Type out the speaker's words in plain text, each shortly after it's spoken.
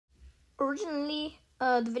originally,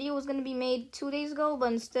 the video was gonna be made 2 days ago,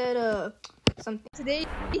 but instead, something. Today,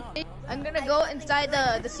 I'm gonna go inside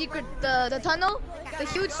the secret, the tunnel, the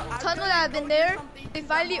huge tunnel that have been there. They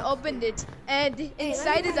finally opened it, and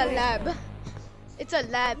inside is a lab. It's a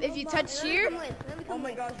lab. If you touch here,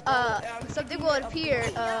 something will appear.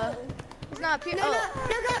 It's not appear. No,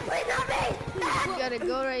 please not me. You gotta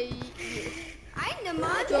go right here. I'm the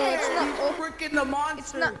monster. It's not freaking the monster.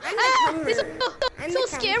 It's not. It's so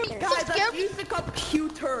scary. Guys, let's use the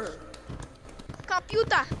computer.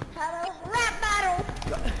 Computer. Rap battle.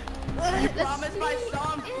 You promised my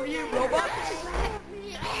song for you, robot.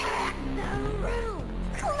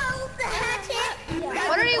 Close the hatchet.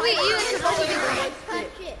 What are we even supposed to do?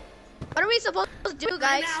 What are we supposed to do,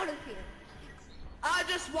 guys? I'm out of here. I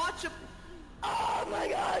just watch a. Oh my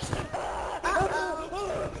gosh.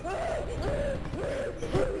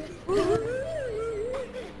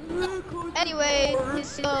 Anyway,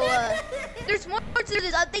 so there's more to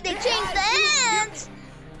this update. They changed the hands.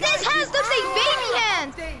 This hands looks like baby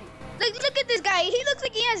hands. Look at this guy. He looks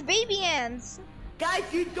like he has baby hands. Guys,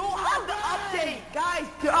 you don't have the update. Guys,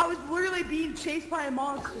 I was literally being chased by a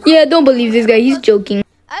monster. Yeah, don't believe this guy. He's joking.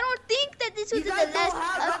 I don't think that this was the last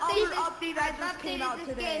update that just came out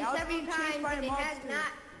today. I was being chased by a monster.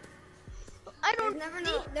 I don't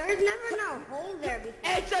There's never no hole there before.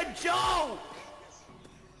 It's a joke.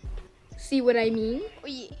 See what I mean? Oh,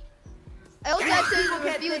 yeah. I also have to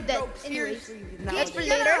review that. Anyways, that's for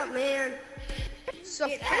later. Up, man. So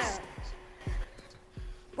first,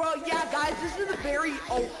 bro, yeah, guys, this is a very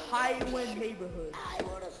Ohioan neighborhood.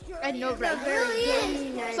 I know, right?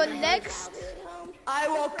 So next, I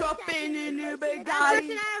woke up in a new Bugatti.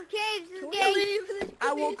 Person out of caves is gay.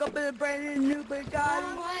 I woke up in a brand new Bugatti.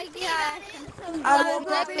 Oh my gosh. I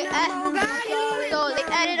woke up in a Bugatti. so they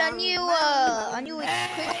added a new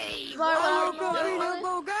quick bar.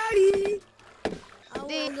 Bugatti.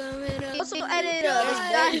 They also added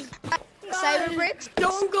cyber bricks.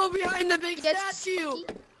 Don't go behind the big statue.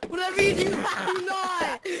 Whatever you do, do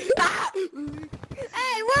not.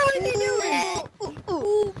 Hey, what was he doing?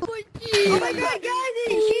 Oh my god, guys,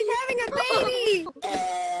 she's having a baby.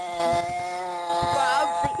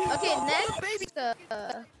 Okay, next.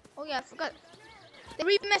 Oh yeah, I forgot. They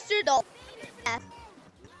remastered the.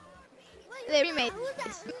 They remade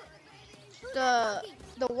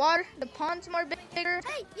the water. The pond's more bigger.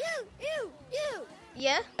 Hey, you.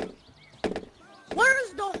 Yeah.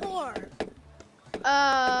 Where's the whore?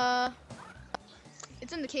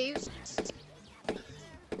 It's in the caves.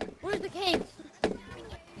 Where's the cave?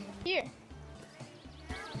 Here.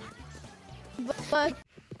 But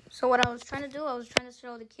so what I was trying to do, I was trying to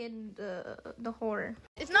show the kid the horror.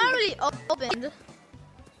 It's not really opened.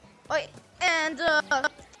 Wait, and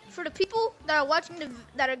for the people that are watching the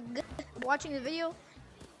video,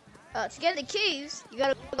 to get the caves, you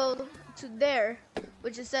gotta go to there,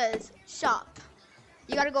 which it says shop.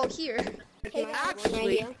 You gotta go here.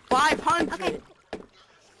 Actually, 500. Okay.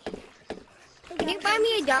 Can you buy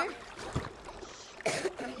me a dog?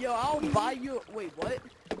 Yo, I'll buy you. Wait, what?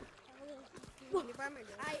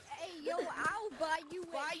 Hey, yo, I'll buy you.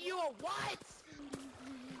 Buy you a what?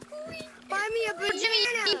 Buy me a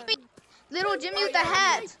banana. Little Jimmy with the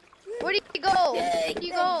hat. Where did he go? Where did he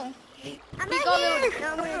go? I'm right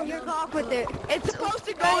here. No, you're off with it. It's supposed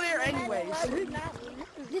to go there anyways.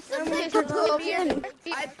 This Okay, looks so like go over here.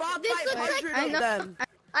 I bought This looks 500 I of know. them.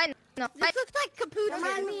 I know. This looks like Capuchin.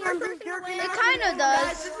 It kind of Guys,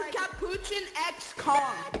 does. this is Capuchin X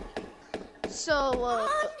Kong. So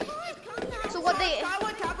what they?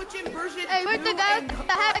 Skyward Capuchin version Hey, where'd the 2 guy and with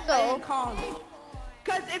the hat go? Kong.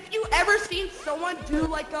 Cause if you ever seen someone do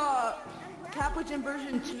like a Capuchin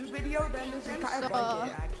version 2 video, then this is kind of like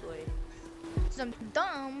it actually. Some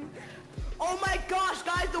dumb. Oh my gosh,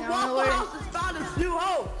 guys, the No, Waffle we're- House has found its new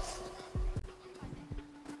host.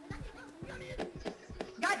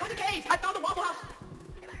 Guys, go to the cave. I found the Waffle House.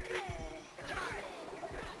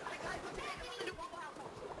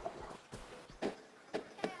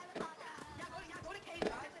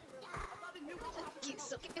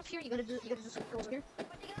 So up here, you gotta just go over here.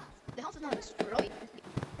 The house is not destroyed.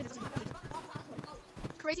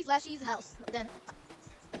 Crazy Flashy's house. Then,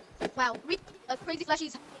 wow, Crazy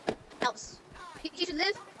Flashy's house. He should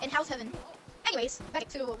live in house heaven. Anyways, back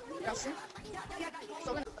to Nelson.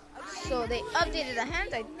 So they updated the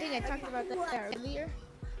hands. I think I talked about that earlier.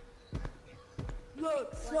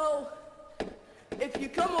 Look, so if you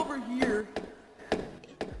come over here,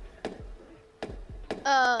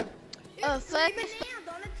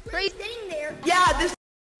 Crazy, yeah, this.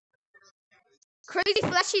 Crazy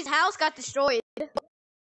Flashy's house got destroyed.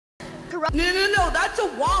 No, that's a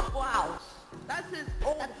Waffle House. That's his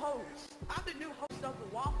old host.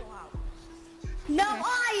 Waffle House. No,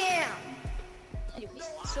 I am. Anyways,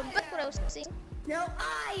 so that's what I was saying. No,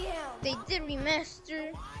 I am. They did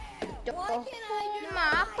remaster the Why whole can't I do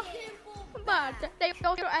map, that? but they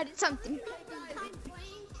also added something.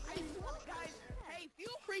 Guys, hey,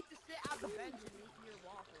 feel free to sit at the bench and eat your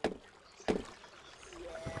waffle.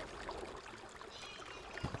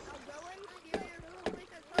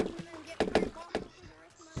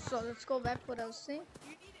 So let's go back to what I was saying.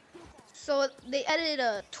 So they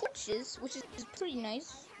added torches, which is pretty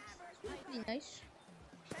nice. Pretty nice.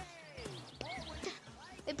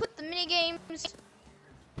 They put the mini games,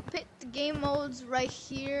 put the game modes right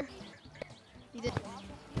here. I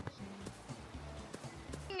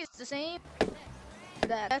think it's the same.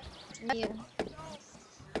 That's new.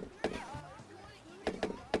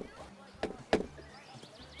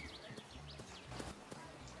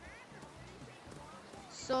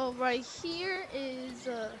 So right here is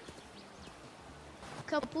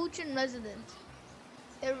Capuchin resident.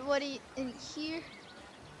 Everybody in here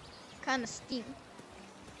kind of steam.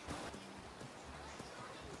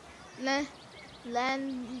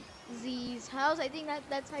 Lanzy's house, I think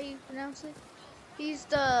that's how you pronounce it. He's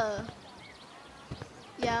the,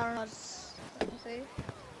 yeah, I don't know how to say,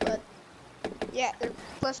 but yeah,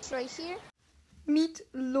 plus right here. Meet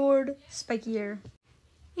Lord Spikier.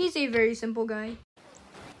 He's a very simple guy.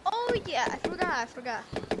 Oh yeah, I forgot.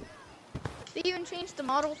 They even changed the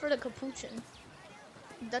model for the Capuchin.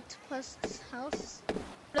 That's Quest's house.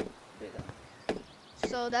 There we go.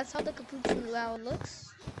 So that's how the Capuchin now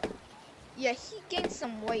looks. Yeah, he gained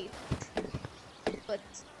some weight. But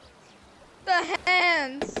the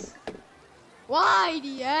hands! Why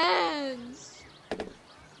the hands?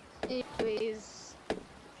 Anyways,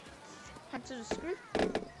 back to the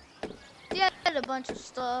script. They added a bunch of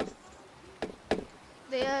stuff.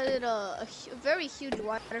 They added a very huge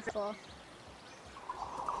waterfall.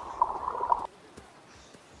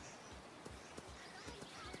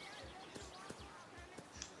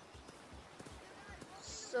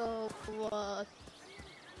 So,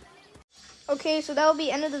 okay, so that will be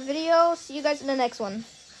the end of the video. See you guys in the next one.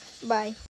 Bye.